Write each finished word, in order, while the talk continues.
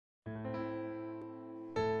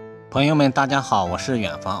朋友们，大家好，我是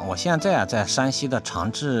远方。我现在在山西的长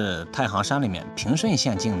治太行山里面，平顺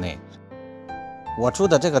县境内。我住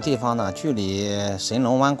的这个地方呢，距离神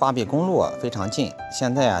龙湾瓜壁公路非常近。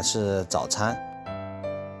现在是早餐，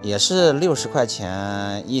也是60块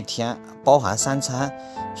钱一天，包含3餐。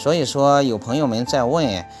所以说，有朋友们在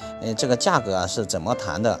问，这个价格是怎么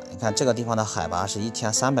谈的？你看这个地方的海拔是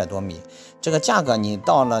1300多米，这个价格你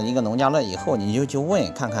到了一个农家乐以后，你就去问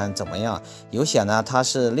看看怎么样。有些呢，它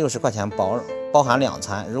是60块钱包含2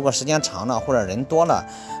餐，如果时间长了或者人多了，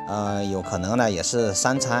有可能呢也是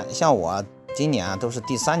3餐。像我今年都是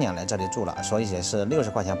第3年来这里住了，所以也是60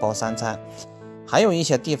块钱包3餐。还有一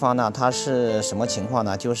些地方呢，它是什么情况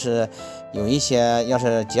呢？就是有一些要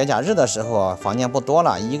是节假日的时候，房间不多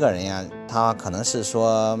了，一个人呀，他可能是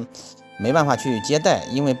说没办法去接待，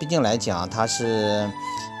因为毕竟来讲，他是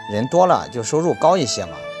人多了，就收入高一些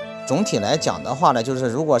嘛。总体来讲的话呢，就是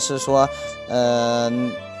如果是说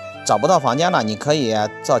找不到房间了，你可以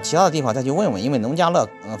到其他的地方再去问问，因为农家乐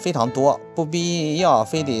非常多，不必要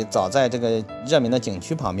非得找在这个热门的景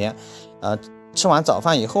区旁边。吃完早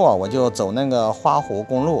饭以后啊，我就走那个花湖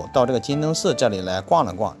公路到这个金灯寺这里来逛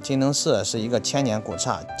了逛。金灯寺是一个千年古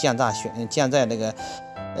刹，建在那个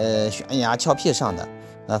悬崖峭壁上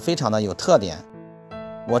的，非常的有特点。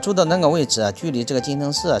我住的那个位置距离这个金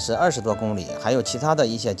灯寺是20多公里，还有其他的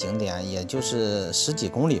一些景点，也就是10几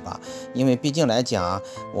公里吧。因为毕竟来讲，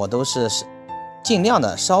我都是尽量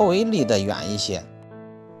的稍微离得远一些。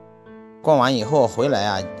逛完以后回来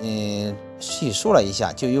啊，洗漱了一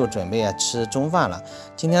下，就又准备吃中饭了。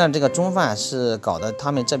今天的这个中饭是搞的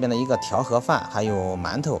他们这边的一个调和饭，还有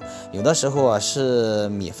馒头，有的时候是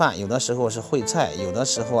米饭，有的时候是烩菜，有的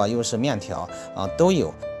时候又是面条都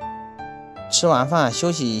有。吃完饭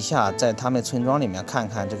休息一下，在他们村庄里面看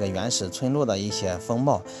看这个原始村落的一些风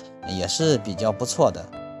貌，也是比较不错的。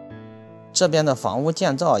这边的房屋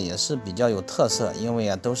建造也是比较有特色，因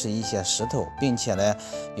为都是一些石头，并且呢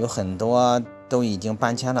有很多都已经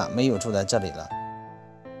搬迁了，没有住在这里了。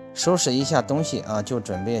收拾一下东西就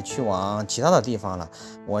准备去往其他的地方了。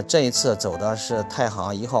我这一次走的是太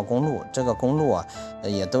行1号公路，这个公路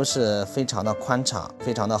也都是非常的宽敞，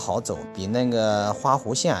非常的好走，比那个花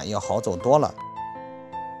湖线要好走多了。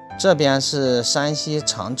这边是山西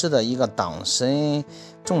长治的一个党参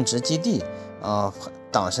种植基地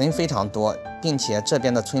党参非常多，并且这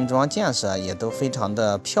边的村庄建设也都非常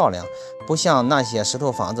的漂亮，不像那些石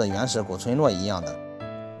头房子原始古村落一样的。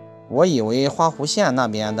我以为花湖县那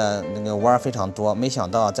边的那个弯非常多，没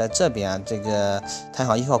想到在这边这个太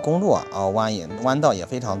行1号公路弯道也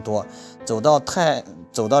非常多。走到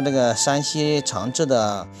这个山西长治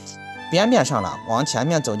的边上了，往前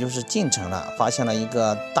面走就是进城了，发现了一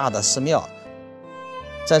个大的寺庙。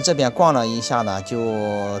在这边逛了一下呢，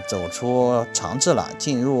就走出长治了，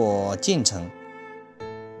进入晋城。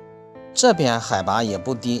这边海拔也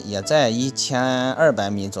不低，也在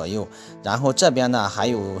1200米左右。然后这边呢还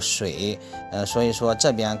有水，所以说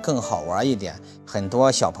这边更好玩一点。很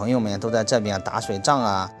多小朋友们都在这边打水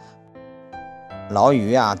仗捞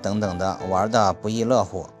鱼等等的，玩的不亦乐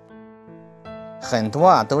乎。很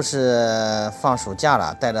多都是放暑假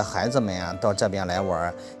了，带着孩子们到这边来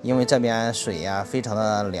玩，因为这边水非常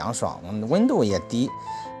的凉爽，温度也低。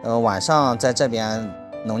晚上在这边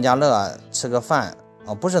农家乐吃个饭，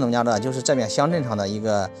不是农家乐，就是这边乡镇上的一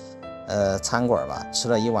个餐馆吧，吃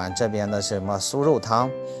了一碗这边的什么酥肉汤，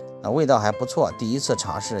味道还不错，第一次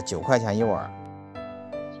尝试，9块钱一碗。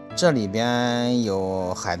这里边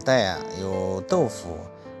有海带有豆腐，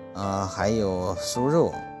还有酥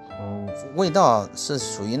肉。味道是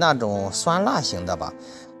属于那种酸辣型的吧。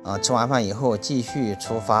吃完饭以后继续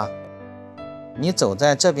出发。你走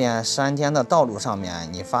在这边山间的道路上面，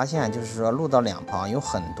你发现就是说路的两旁有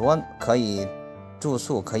很多可以住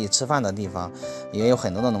宿可以吃饭的地方，也有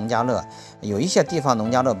很多的农家乐。有一些地方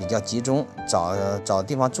农家乐比较集中，找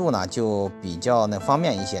地方住呢就比较方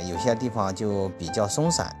便一些，有些地方就比较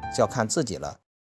松散，就要看自己了。